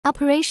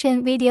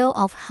Operation video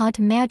of hot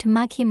melt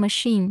marking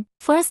machine.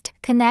 First,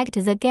 connect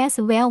the gas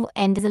valve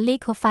and the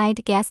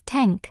liquefied gas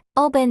tank.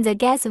 Open the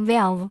gas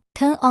valve,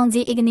 turn on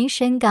the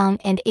ignition gun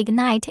and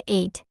ignite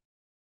it.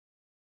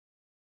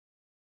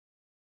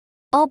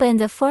 Open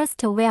the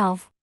first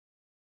valve.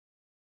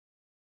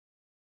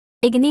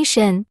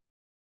 Ignition.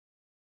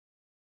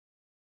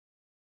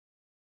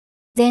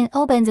 Then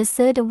open the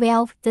third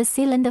valve, the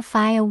cylinder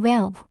fire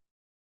valve.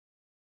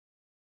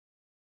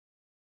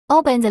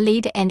 Open the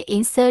lid and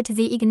insert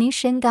the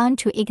ignition gun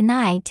to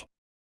ignite.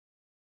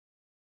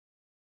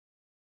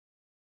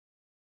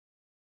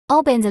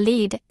 Open the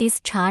lid,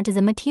 discharge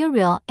the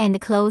material, and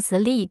close the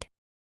lid.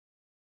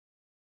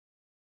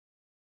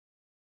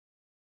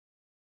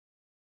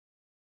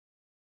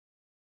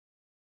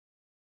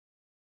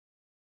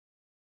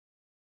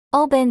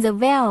 Open the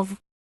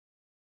valve.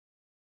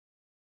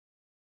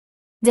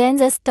 Then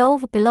the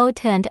stove below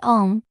turned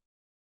on.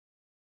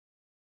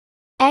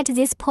 At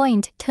this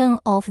point, turn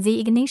off the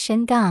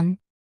ignition gun.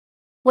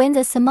 When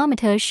the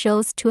thermometer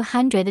shows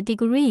 200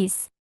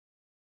 degrees,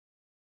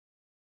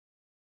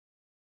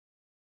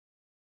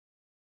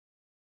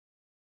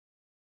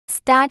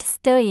 start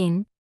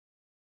stirring.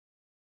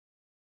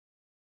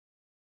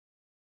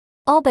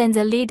 Open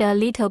the lid a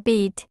little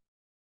bit.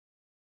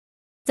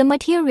 The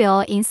material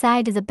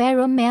inside the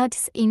barrel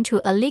melts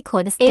into a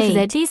liquid state. If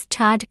the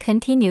discharge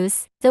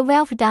continues, the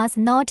valve does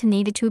not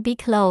need to be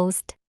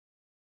closed.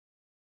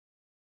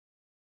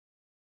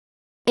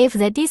 If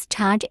the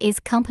discharge is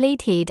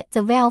completed,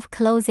 the valve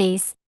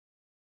closes.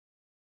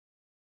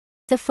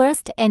 The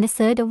first and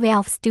third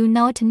valves do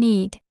not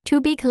need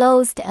to be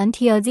closed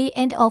until the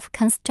end of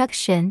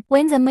construction.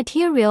 When the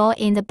material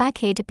in the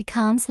bucket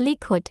becomes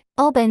liquid,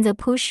 open the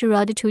push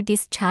rod to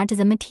discharge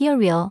the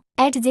material.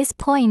 At this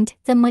point,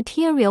 the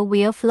material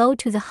will flow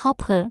to the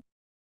hopper.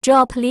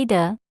 Drop lid.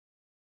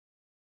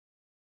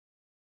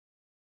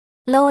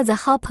 Lower the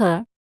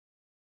hopper.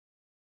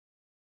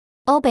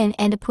 Open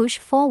and push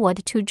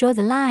forward to draw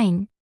the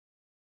line.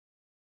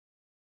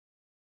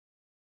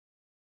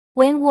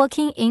 When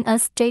working in a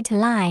straight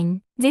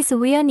line, this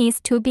wheel needs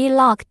to be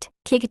locked.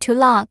 Kick to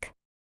lock.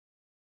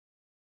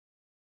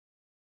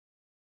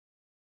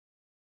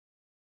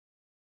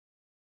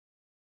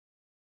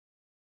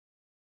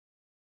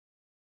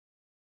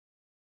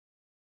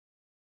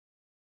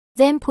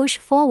 Then push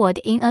forward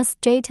in a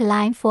straight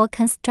line for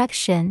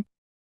construction.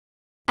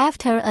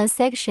 After a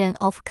section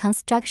of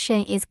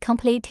construction is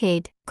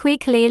completed,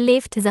 quickly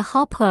lift the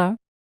hopper.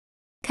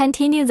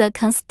 Continue the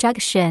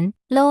construction,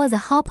 lower the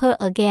hopper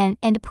again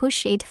and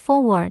push it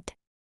forward.